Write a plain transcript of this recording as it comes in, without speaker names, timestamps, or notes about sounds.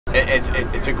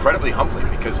It's incredibly humbling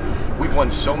because we've won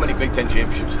so many Big Ten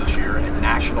championships this year and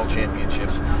national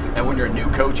championships. And when you're a new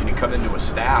coach and you come into a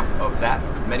staff of that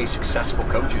many successful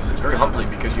coaches, it's very humbling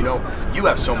because you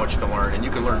have so much to learn and you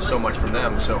can learn so much from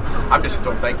them. So I'm just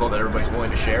so thankful that everybody's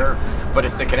willing to share. But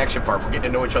it's the connection part. We're getting to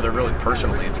know each other really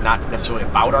personally. It's not necessarily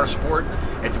about our sport.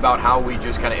 It's about how we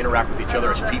just kind of interact with each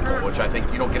other as people, which I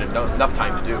think you don't get enough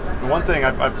time to do. The one thing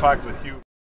I've talked with you